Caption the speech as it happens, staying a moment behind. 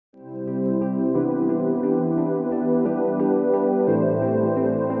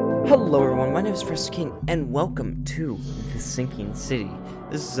Hello everyone, my name is Professor King, and welcome to The Sinking City.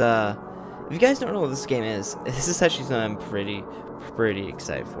 This is, if you guys don't know what this game is, this is actually something I'm pretty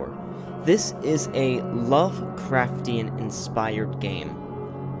excited for. This is a Lovecraft-inspired game.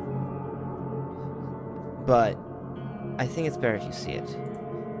 But, I think it's better if you see it.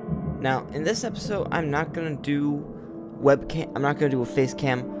 Now, in this episode, I'm not gonna do webcam, I'm not gonna do a face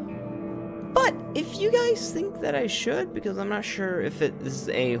cam. But if you guys think that I should, because I'm not sure if this is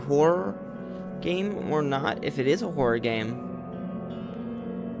a horror game or not, if it is a horror game,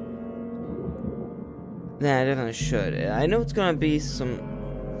 then I definitely should. I know it's gonna be some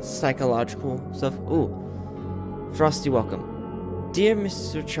psychological stuff. Ooh, Frosty welcome. Dear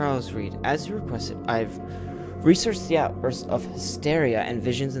Mr. Charles Reed, as you requested, I've researched the outbursts of hysteria and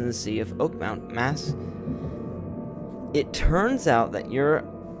visions in the city of Oakmount, Mass. It turns out that your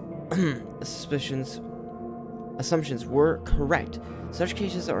assumptions were correct. Such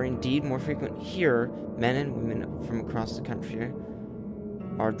cases are indeed more frequent here. Men and women from across the country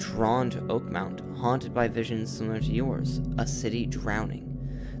are drawn to Oakmount, haunted by visions similar to yours. A city drowning.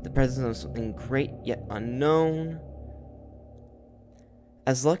 The presence of something great yet unknown.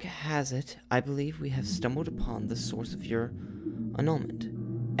 As luck has it, I believe we have stumbled upon the source of your annulment,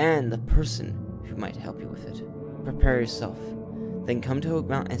 and the person who might help you with it. Prepare yourself. Then come to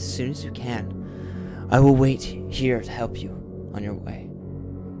Oakmount as soon as you can. I will wait here to help you on your way.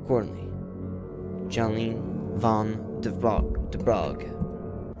 Accordingly, Jolene von de Brog.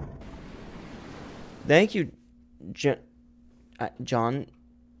 Thank you, John.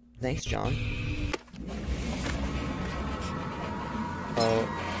 Thanks, John. Oh,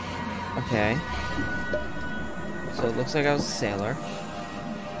 okay. So it looks like I was a sailor.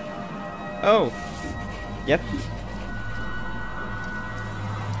 Oh, yep.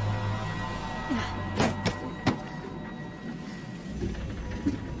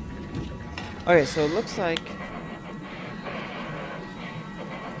 Okay, so it looks like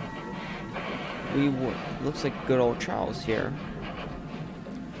looks like good old Charles here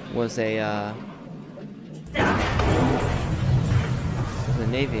was the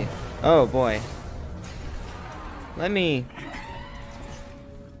Navy. Oh boy.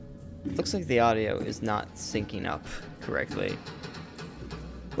 Looks like the audio is not syncing up correctly.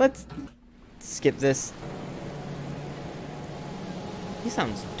 Let's skip this. He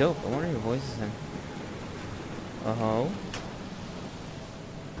sounds dope. I wonder who voices him.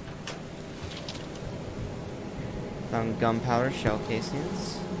 Found gunpowder shell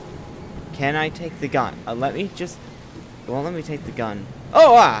casings. Can I take the gun? It won't let me take the gun.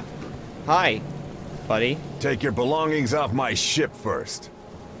 Oh, hi, buddy. Take your belongings off my ship first.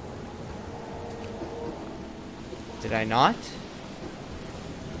 Did I not?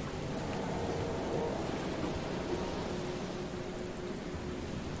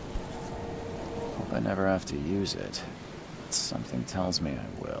 I never have to use it. But something tells me I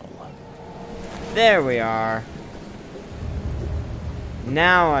will. There we are.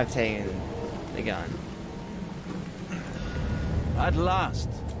 Now I've taken the gun. At last,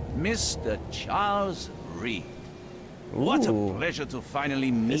 Mr. Charles Reed. What a pleasure to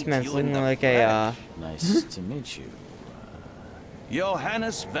finally meet this man's you looking in the like flesh. Nice to meet you.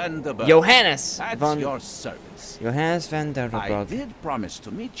 Johannes van der Berg. Johannes at van your service. Johannes van der I Berg. did promise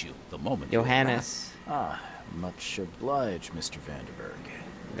to meet you the moment. Johannes Much obliged, Mr.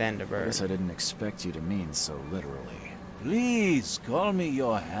 Vanderberg. I guess I didn't expect you to mean so literally. Please call me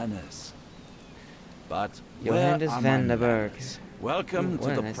Johannes. But Johannes where are van my der Berg. manners? Welcome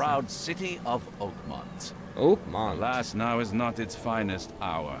to the proud city of Oakmont. Oakmont. Alas, now is not its finest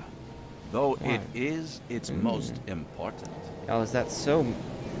hour, though it is its most important. Oh, is that so?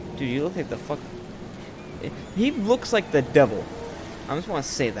 Dude, you look like the fuck. He looks like the devil. I just want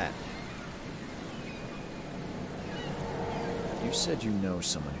to say that. You said you know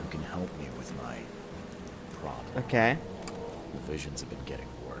someone who can help me with my problem. Okay. The visions have been getting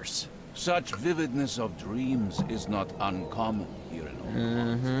worse. Such vividness of dreams is not uncommon here in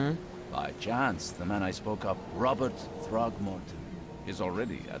Oakmont. By chance, the man I spoke of, Robert Throgmorton, is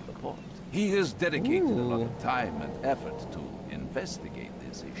already at the port. He has dedicated a lot of time and effort to investigate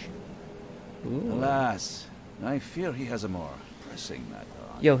this issue. Alas, I fear he has a more pressing matter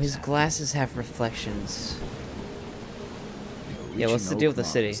on Yo, his glasses have reflections. Yeah, what's the deal with the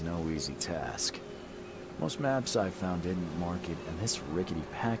city? It's no easy task. Most maps I've found didn't mark it, and this rickety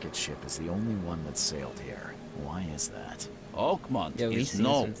packet ship is the only one that sailed here. Why is that? Oakmont Yeah, is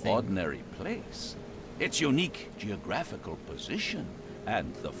no ordinary place. Its unique geographical position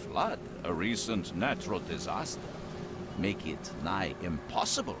and the flood, a recent natural disaster, make it nigh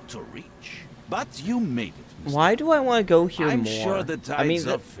impossible to reach. But you made it, Mr. Why do I want to go here I'm more? sure the tides I mean,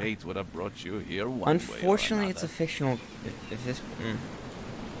 of fate would have brought you here one way or unfortunately, it's a another. fictional. If this,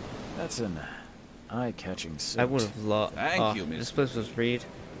 That's an eye-catching suit. I would have loved. Thank you, This Mr. place was read.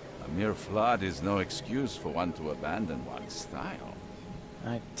 A mere flood is no excuse for one to abandon one's style.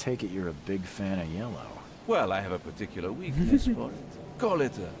 I take it you're a big fan of yellow. Well, I have a particular weakness for it. Call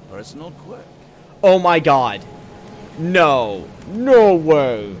it a personal quirk. Oh my God! No, no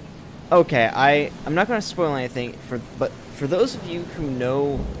way. Okay, I'm not gonna spoil anything but for those of you who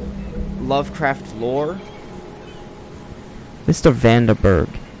know Lovecraft lore, Mr. Vanderberg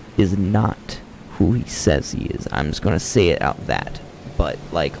is not who he says he is. I'm just gonna say it out that. But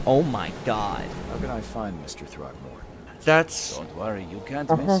like, oh my God. How can I find Mr. Throgmorton? That's Don't worry, you can't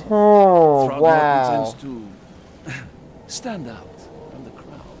miss him. oh Throgmorton wow. tends to stand out from the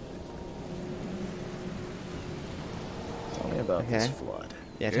crowd. Tell me about this Okay. flood.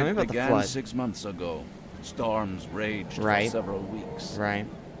 Yeah, tell me about the It began flood. 6 months ago. Storms raged Right. for several weeks. Right.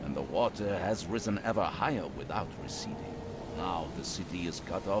 And the water has risen ever higher without receding. Now the city is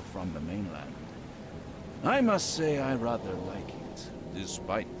cut off from the mainland. I must say I rather like it,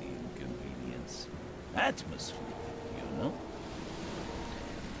 despite the inconvenience. Atmosphere, you know?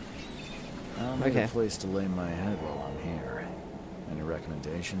 I'll need Okay. a place to lay my head while I'm here. Any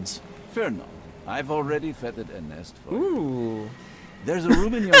recommendations? Fear not. I've already feathered a nest for you. Ooh. There's a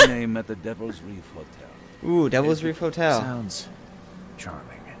room in your name at the Devil's Reef Hotel. Ooh, Devil's Reef Hotel. Sounds charming.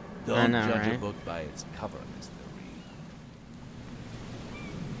 Don't know, judge a right? book by its cover, Mr. Reed.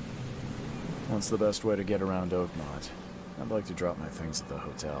 What's the best way to get around Oakmont? I'd like to drop my things at the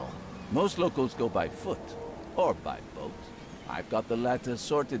hotel. Most locals go by foot or by boat. I've got the latter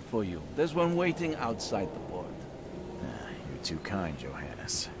sorted for you. There's one waiting outside the port. You're too kind,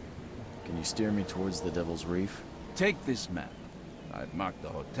 Johannes. Can you steer me towards the Devil's Reef? Take this map. I've marked the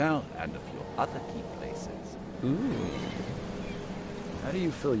hotel and a few other key places. Ooh. How do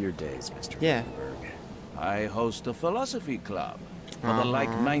you fill your days, Mr. Yeah. Vandenberg? I host a philosophy club for the Uh-huh.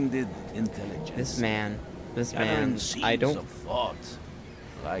 like-minded intelligence. This man. Gathering I seeds don't. of thought,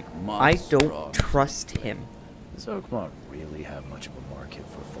 like I moths don't drawn. trust him. Does Oakmont really have much of a market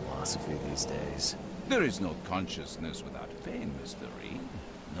for philosophy these days? There is no consciousness without pain, Mr. Reed.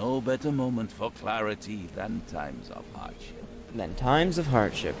 No better moment for clarity than times of hardship. Then times of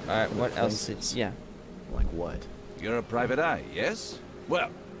hardship. All right. What else? places. Yeah. Like what? You're a private eye, yes? Well,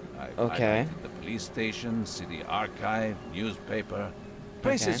 I've Okay. highlighted the police station, city archive, newspaper,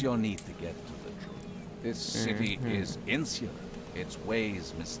 places Okay. you'll need to get to the truth. This city is insular, its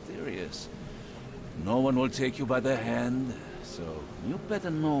ways mysterious. No one will take you by the hand, so you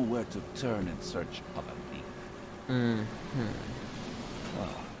better know where to turn in search of a thief.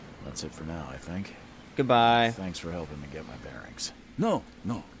 Well, that's it for now, I think. Goodbye. Thanks for helping me get my bearings. No,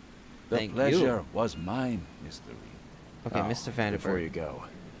 no. The Thank you. pleasure was mine, Mr. Reed. Okay, Oh, Mr. Before you Vanderberg go,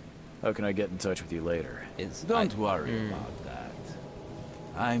 how can I get in touch with you later? is. Don't worry about that.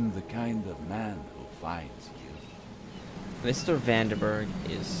 I'm the kind of man who finds you. Mr. Vanderberg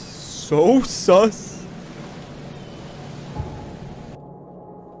is so sus.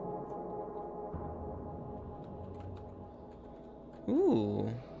 Ooh.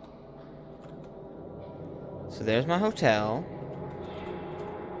 So there's my hotel.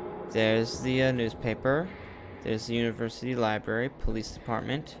 There's the newspaper. There's the university library, police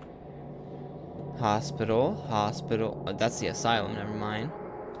department, hospital. That's the asylum. Never mind.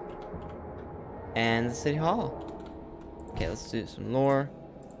 And the city hall. Okay, let's do some lore.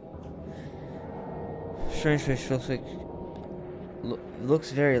 Strange fish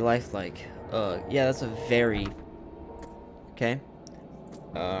looks very lifelike. Yeah, that's a very. Okay.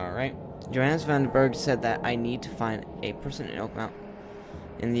 Alright. Johannes Vandenberg said that I need to find a person in Oakmont,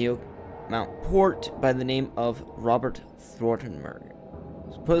 in the Oakmont port by the name of Robert Thorntonberg.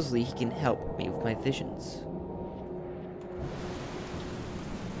 Supposedly he can help me with my visions.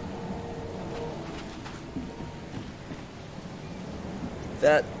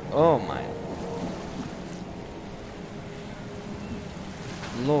 That, oh my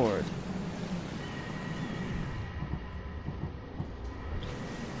Lord.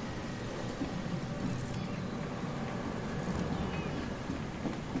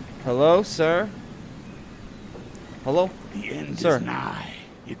 Hello, sir? Hello? The end Sir. is nigh.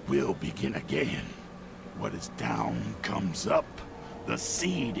 It will begin again. What is down comes up. The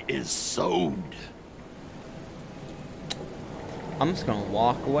seed is sowed. I'm just gonna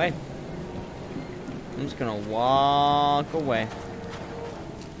walk away. I'm just gonna walk away.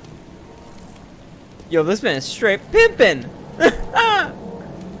 Yo, this man is straight pimping!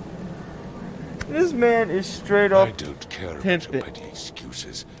 This man is straight up I don't care about pimp your it. petty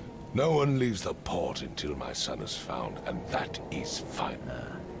excuses. No one leaves the port until my son is found, and that is final.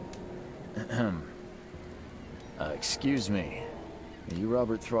 Excuse me. Are you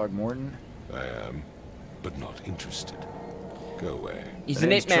Robert Throgmorton? I am, but not interested. Go away. He's My an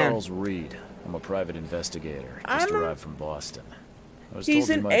name's ape man. Charles Reed. I'm a private investigator. Just I'm a- arrived from Boston. I was He's told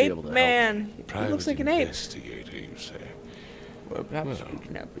you an might be ape able to help. man. He Private looks like an ape. investigator, you say? Well, perhaps we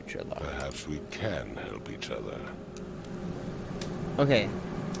can help each other. Perhaps we can help each other. Okay.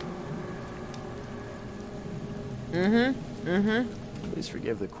 Please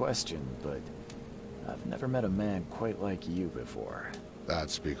forgive the question, but I've never met a man quite like you before.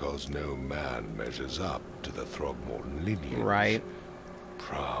 That's because no man measures up to the Throgmorton lineage. Right.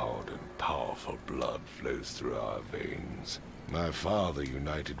 Proud and powerful blood flows through our veins. My father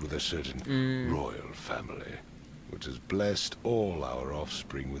united with a certain royal family, which has blessed all our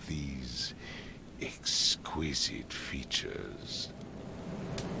offspring with these exquisite features.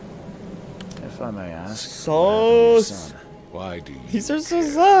 If I may ask, Sus. what happened to your son? Why do you These are so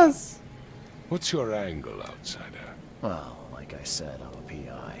care? sus. What's your angle, outsider? Well, like I said, I'm a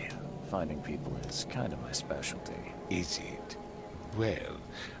PI. Finding people is kind of my specialty. Is it? Well,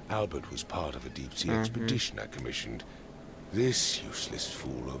 Albert was part of a deep-sea expedition I commissioned. This useless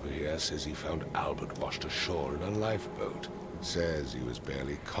fool over here says he found Albert washed ashore in a lifeboat. Says he was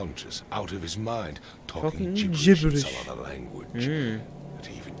barely conscious, out of his mind, talking gibberish in some other language. That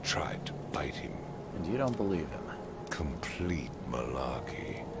he even tried to bite him. And you don't believe him? Complete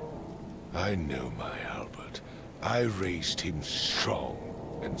malarkey. I know my Albert. I raised him strong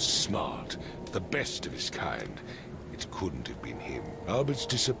and smart, the best of his kind. It couldn't have been him. Albert's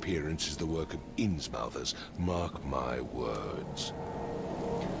disappearance is the work of Innsmouthers. Mark my words.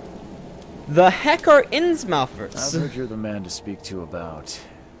 The heck are I've Innsmouthers? heard you're the man to speak to about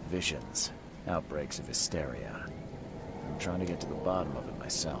visions, outbreaks of hysteria. I'm trying to get to the bottom of it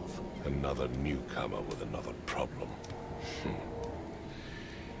myself. Another newcomer with another problem.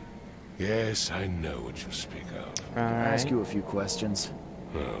 Yes, I know what you speak of. Can I ask you a few questions?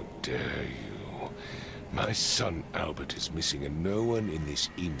 How dare you? My son Albert is missing, and no one in this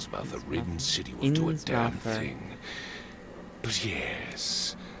Innsmouther-ridden city will do a damn Innsmouther. thing. But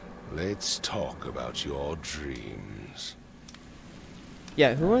yes, let's talk about your dreams.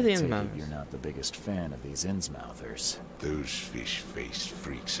 Yeah, who are the Take it Innsmouthers? you're not the biggest fan of these Innsmouthers. Those fish-faced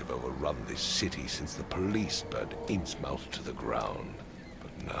freaks have overrun this city since the police burned Innsmouth to the ground.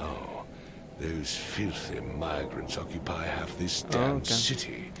 But now, those filthy migrants occupy half this damn okay.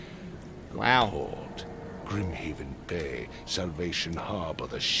 city. The Wow. Port, Grimhaven Bay, Salvation Harbor,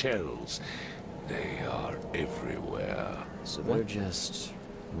 the Shells. They are everywhere. So they're just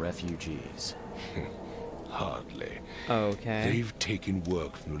refugees. Hardly. Okay. They've taken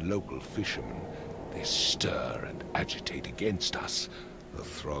work from the local fishermen. They stir and agitate against us, the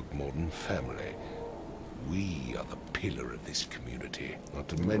Throgmorton family. We are the pillar of this community, not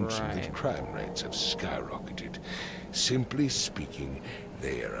to mention Right. that crime rates have skyrocketed. Simply speaking,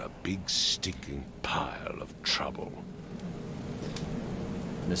 they are a big stinking pile of trouble.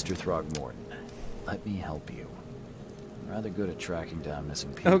 Mr. Throgmorton, let me help you. I'm rather good at tracking down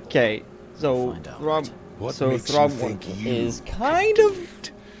missing people. Okay, so Find out. What so makes you Throgmorton think you is can kind do of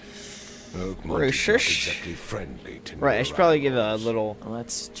it? Oakmont is not racist. exactly friendly to right. I should probably give a little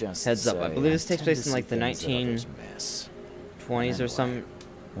Let's just Heads up, I say believe this takes tend place to in, see like, the things that others 19 miss. 20s or Anyway, some.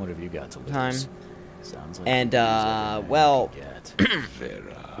 What have you got to lose? time. Sounds like And, you could use every man well- you can get.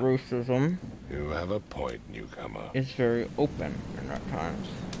 Vera, Racism you have a point, newcomer. is very open in at times.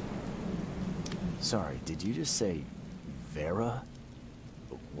 Sorry, did you just say Vera?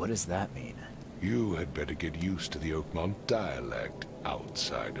 What does that mean? You had better get used to the Oakmont dialect,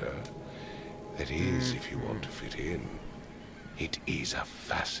 outsider. That is, if you want to fit in. It is a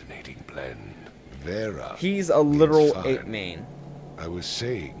fascinating blend. Vera. He's a means literal fine. ape man. I was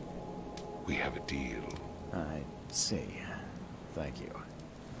saying, we have a deal. I see. Thank you.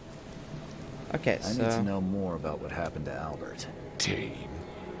 Okay, I need to so know more about what happened to Albert. Dane,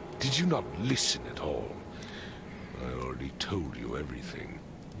 did you not listen at all? I already told you everything.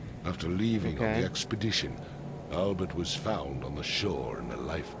 After leaving on Okay. the expedition, Albert was found on the shore in a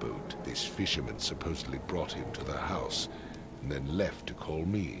lifeboat. This fisherman supposedly brought him to the house, and then left to call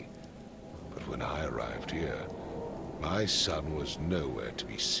me. But when I arrived here, my son was nowhere to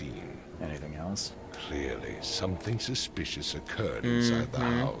be seen. Anything else? Clearly, something suspicious occurred inside the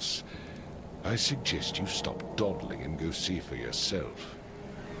house. I suggest you stop dawdling and go see for yourself.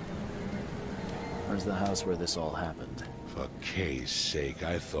 Where's the house where this all happened? For Kay's sake,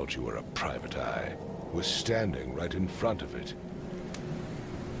 I thought you were a private eye. We're standing right in front of it.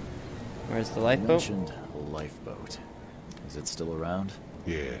 where's the You lifeboat? mentioned a lifeboat. Is it still around?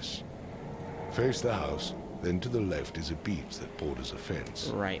 Yes. Face the house, then to the left is a beach that borders a fence.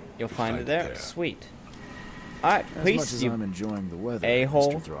 Right. You'll find it Find it there. there. Sweet. Alright, As peace, much as you I'm enjoying the weather,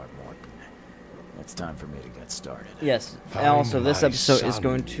 a-hole. Mr. Throgmorton, it's time for me to get started. Yes. And Find also, this my episode is son,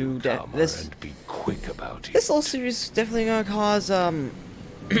 going to newcomer, this and be quick about it. this whole series is definitely gonna cause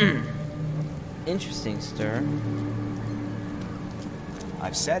interesting stir.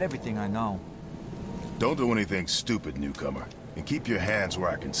 I've said everything I know. Don't do anything stupid, newcomer. And keep your hands where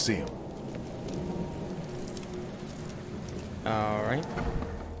I can see them. All right.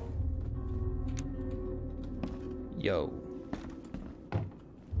 Yo.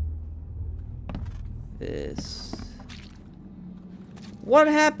 This. What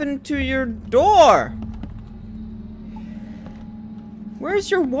happened to your door? Where's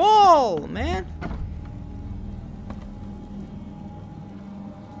your wall, man?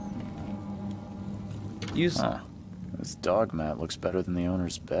 Use This dog mat looks better than the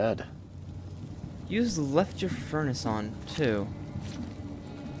owner's bed. use left your furnace on too.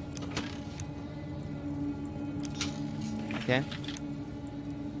 Okay.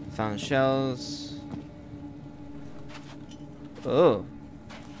 Found shells. Oh.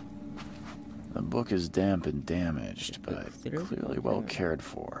 The book is damp and damaged, but Clearly clearly well cared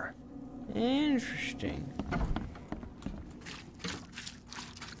for. Interesting.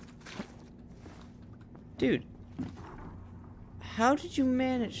 Dude. How did you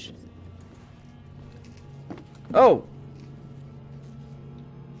manage? Oh.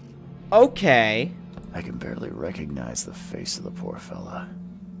 Okay. I can barely recognize the face of the poor fella.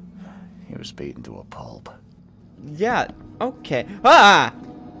 He was beaten to a pulp. Yeah. Okay. Ah!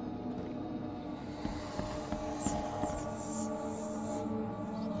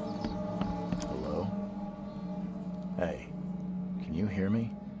 Hello? Hey, can you hear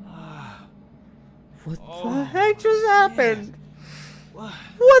me? What the heck just happened?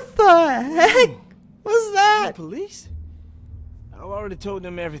 What the heck was that? Police? I've already told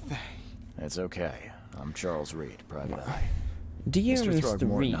them everything. It's okay. I'm Charles Reed, Private Eye. Dear Mr. Mr.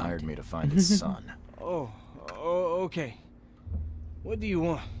 Throgmorton Reed. hired me to find his son. Oh, okay. What do you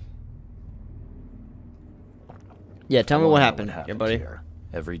want? Yeah, tell me I what wanna know happened, here, buddy. here.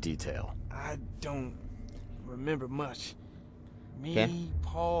 Every detail. I don't remember much. Me, 'Kay.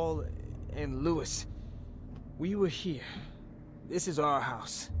 Paul, and Lewis. We were here. This is our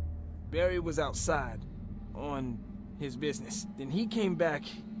house. Barry was outside on his business. Then he came back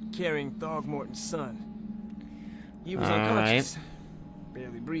carrying Throgmorton's son. He was unconscious,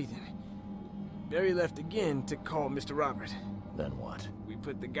 barely breathing. Barry left again to call Mr. Robert. Then what? We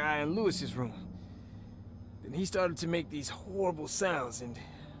put the guy in Lewis's room. Then he started to make these horrible sounds and...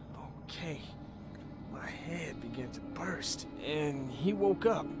 Okay. My head began to burst. And he woke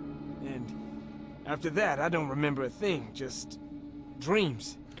up. And after that, I don't remember a thing. Just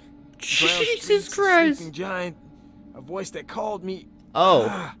dreams. Brown Jesus streets, a Christ. sleeping giant. A voice that called me.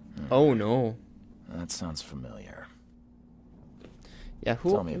 Oh. Oh no. That sounds familiar. Yeah,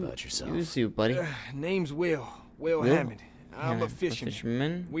 who? Tell me about yourself. Who's you, buddy? Name's Will. Will Will? Hammond. I'm a fisherman.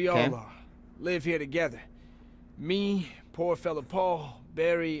 Fisherman. We okay. all are. Live here together. Me, poor fella Paul,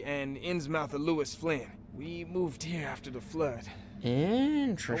 Barry, and Innsmouther Lewis Flynn. We moved here after the flood.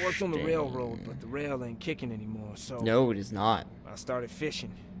 Interesting. I worked on the railroad, but the rail ain't kicking anymore, so No, it is not. I started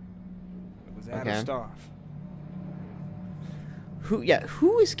fishing. It was out Okay. of starve. Who? Yeah,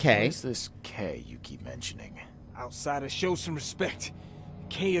 who is What K? is this K you keep mentioning? Outsiders, show some respect.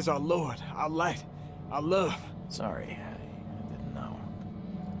 K is our lord, our light, our love. Sorry, I didn't know.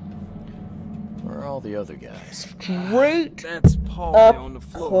 Where are all the other guys? Great That's Paul there on the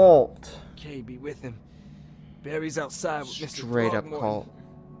floor. cult. K be with him. Barry's outside with Mr. Straight up Throgmorton. cult.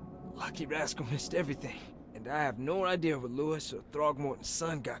 Lucky rascal missed everything. And I have no idea what Lewis or Throgmorton's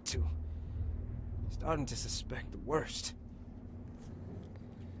son got to. Starting to suspect the worst.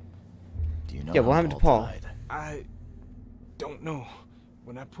 Do you know Yeah, how what happened to Paul? died? I don't know.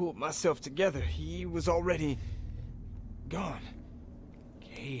 When I pulled myself together, he was already gone.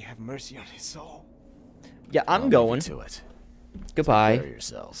 K have mercy on his soul. Yeah, I'll I'm leave going. you to it. Goodbye. Take care of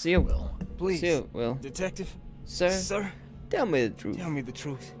yourself. See you. Will. Please, See you, Will. detective, Sir, sir, tell me the truth. tell me the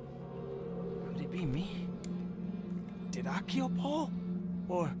truth. Could it be me? Did I kill Paul?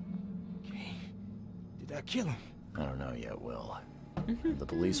 Or K? Did I kill him? I don't know yet, Will. The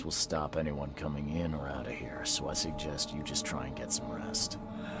police will stop anyone coming in or out of here, so I suggest you just try and get some rest.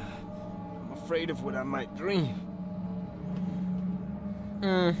 I'm afraid of what I might dream.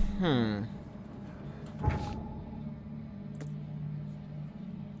 Mm-hmm.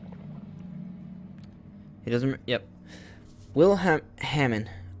 He doesn't. Yep. Will Hammond,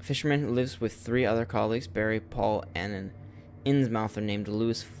 a fisherman who lives with 3 other colleagues, Barry, Paul, and an Innsmouther named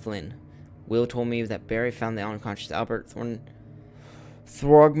Lewis Flynn. Will told me that Barry found the unconscious Albert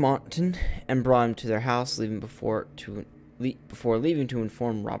Throgmorton and brought him to their house, leaving before leaving to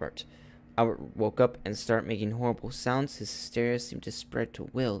inform Robert. Albert woke up and started making horrible sounds. His hysteria seemed to spread to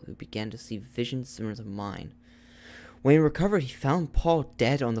Will, who began to see visions similar to mine. When he recovered, he found Paul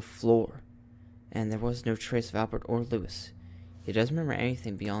dead on the floor, and there was no trace of Albert or Lewis. He doesn't remember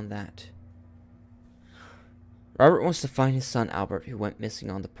anything beyond that. Robert wants to find his son Albert, who went missing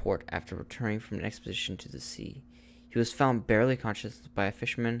on the port after returning from an expedition to the sea. He was found barely conscious by a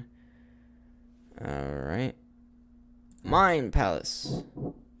fisherman. Alright. Mine Palace.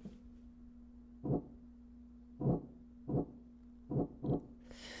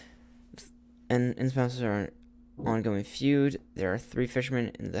 And Innsmouthers are an ongoing feud. There are 3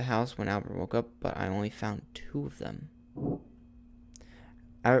 fishermen in the house when Albert woke up, but I only found 2 of them.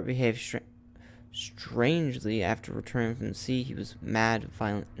 Albert behaved strangely after returning from the sea. He was mad,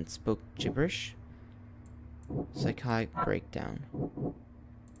 violent, and spoke gibberish. Psychotic breakdown.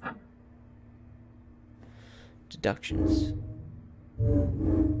 Deductions.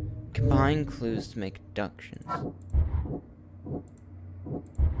 Combine clues to make deductions.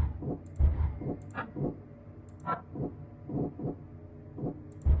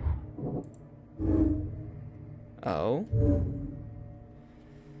 Oh.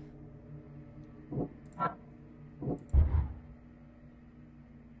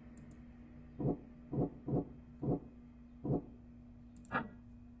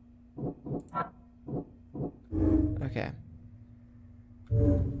 Okay.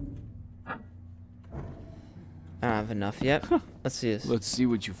 I don't have enough yet. Let's see this. Let's see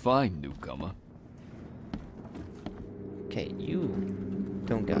what you find, newcomer. Okay, you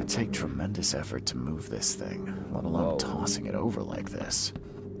don't It would got take tremendous effort to move this thing, let alone tossing it over like this.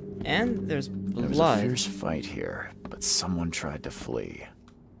 And there's There was a blood. fierce fight here, but someone tried to flee.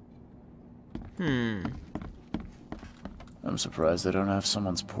 I'm surprised they don't have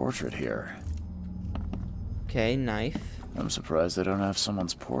someone's portrait here. Okay, knife. I'm surprised they don't have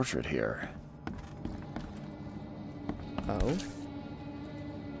someone's portrait here. Oh.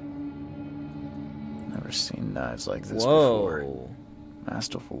 Never seen knives like this before. Whoa.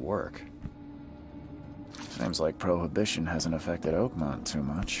 Masterful work. Seems like Prohibition hasn't affected Oakmont too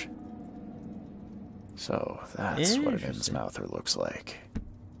much. So, that's what an Interesting. Innsmouther looks like.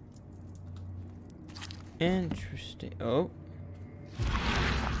 Interesting. Oh.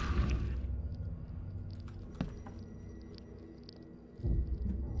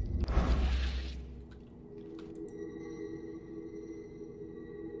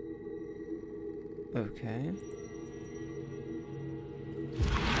 Okay.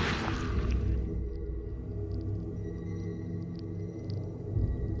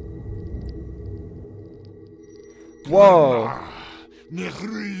 Whoa.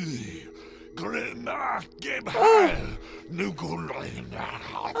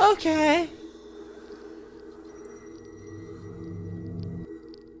 Okay.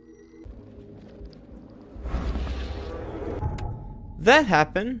 That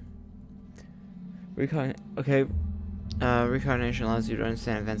happened. Reincarnation allows you to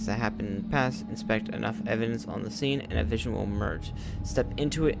understand events that happened in the past, inspect enough evidence on the scene, and a vision will emerge. Step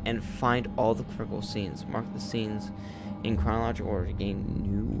into it and find all the critical scenes. Mark the scenes in chronological order to gain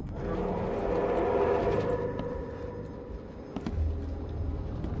new.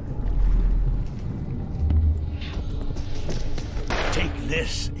 Take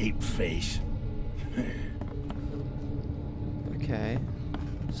this, ape face. Okay.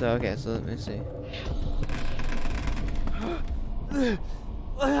 So let me see.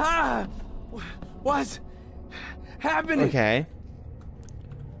 What's happening? Okay.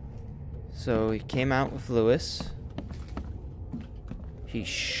 So he came out with Lewis. He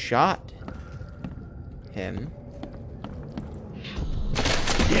shot him.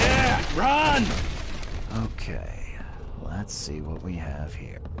 Yeah, run! Okay, let's see what we have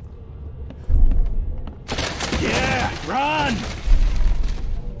here. Yeah, run!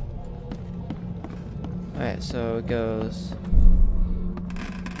 Alright, so it goes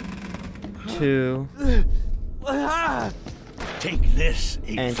 2 Take this,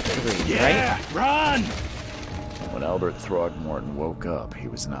 ape and face. 3, Yeah, right? run! When Albert Throgmorton woke up, he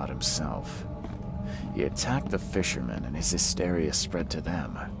was not himself. He attacked the fishermen, and his hysteria spread to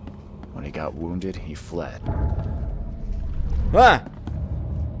them. When he got wounded, he fled. Ah!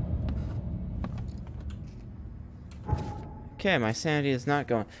 Okay, my sanity is not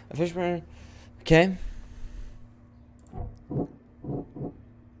going. A fisherman. Okay.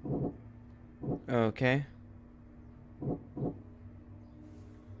 Okay.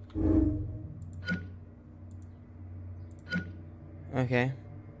 Okay.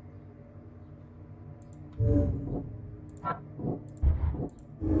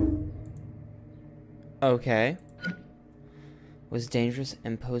 Okay. Was dangerous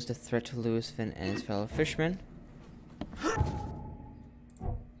and posed a threat to Lewis, Finn, and his fellow fishermen.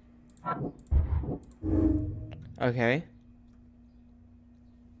 Okay.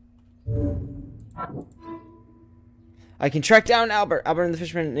 I can track down Albert. Albert and the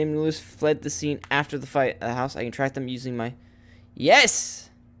fisherman named Lewis fled the scene after the fight at the house. I can track them using my... Yes!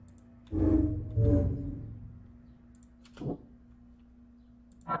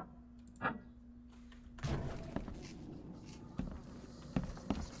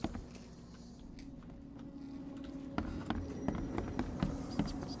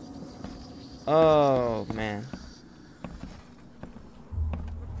 Oh, man.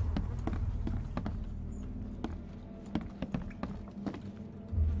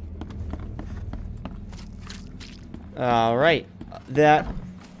 All right. That...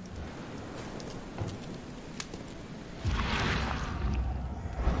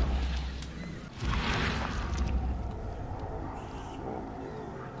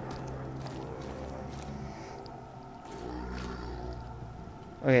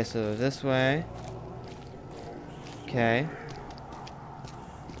 Okay, so this way. Okay.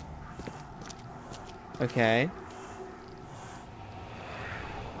 Okay.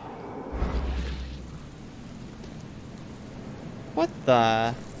 What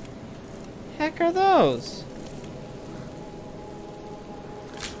the heck are those?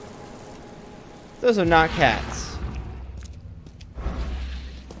 Those are not cats.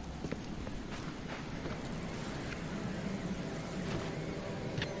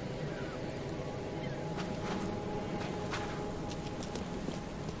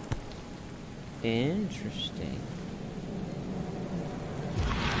 Interesting.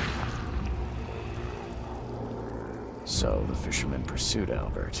 So the fisherman pursued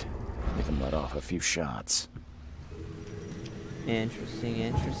Albert, even let off a few shots. Interesting,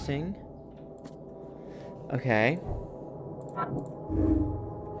 interesting. Okay.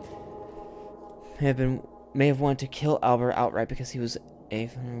 May have wanted to kill Albert outright because he was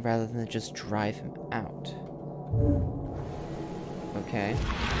Avon rather than just drive him out. Okay.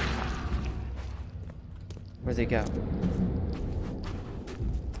 Where'd they go?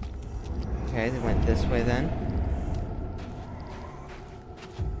 Okay, they went this way then.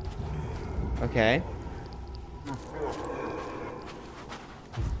 Okay.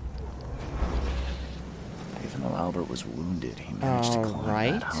 Even though Albert was wounded, he managed to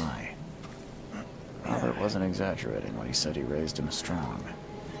climb that high. Albert wasn't exaggerating when he said he raised him strong.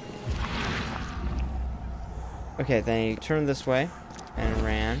 Okay, then he turned this way and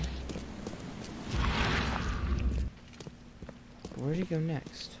ran. Where did he go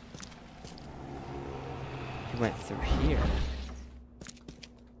next? He went through here.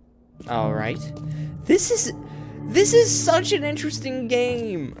 Alright. This is such an interesting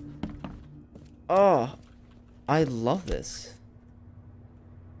game. Oh, I love this.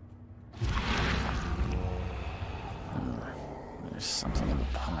 There's something in the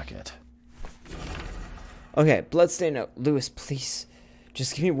pocket. Okay, bloodstain note. Lewis, please.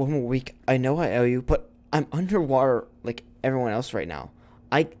 Just give me one more week. I know I owe you, but I'm underwater like everyone else right now.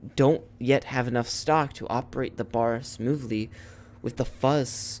 I don't yet have enough stock to operate the bar smoothly with the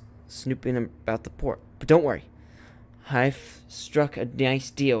fuzz snooping about the port. But don't worry. I've struck a nice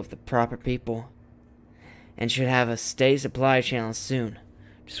deal with the proper people and should have a steady supply channel soon.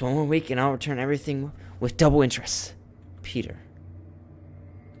 Just one more week and I'll return everything with double interest. Peter.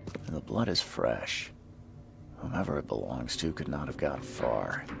 The blood is fresh. Whomever it belongs to could not have gotten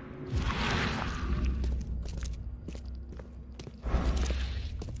far.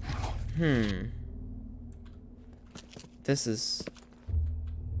 This is...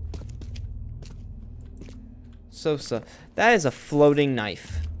 So. That is a floating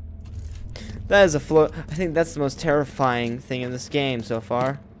knife. That is a float... I think that's the most terrifying thing in this game so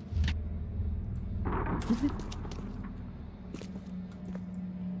far.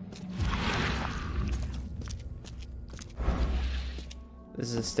 This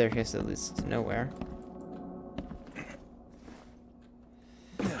is a staircase that leads to nowhere.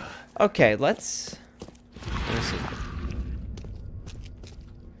 Okay, let me see.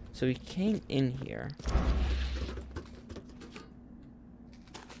 So we came in here.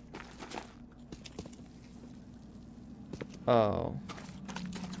 Oh.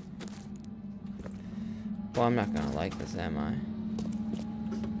 Well, I'm not gonna like this, am I?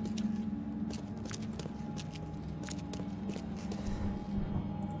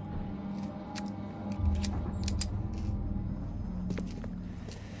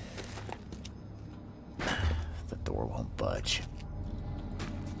 The door won't budge.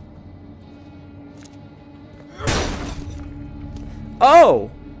 Oh!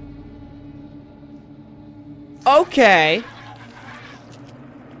 Okay.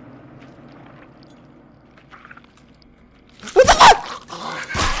 What the fuck?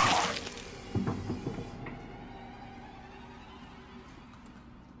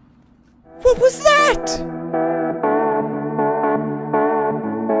 What was that?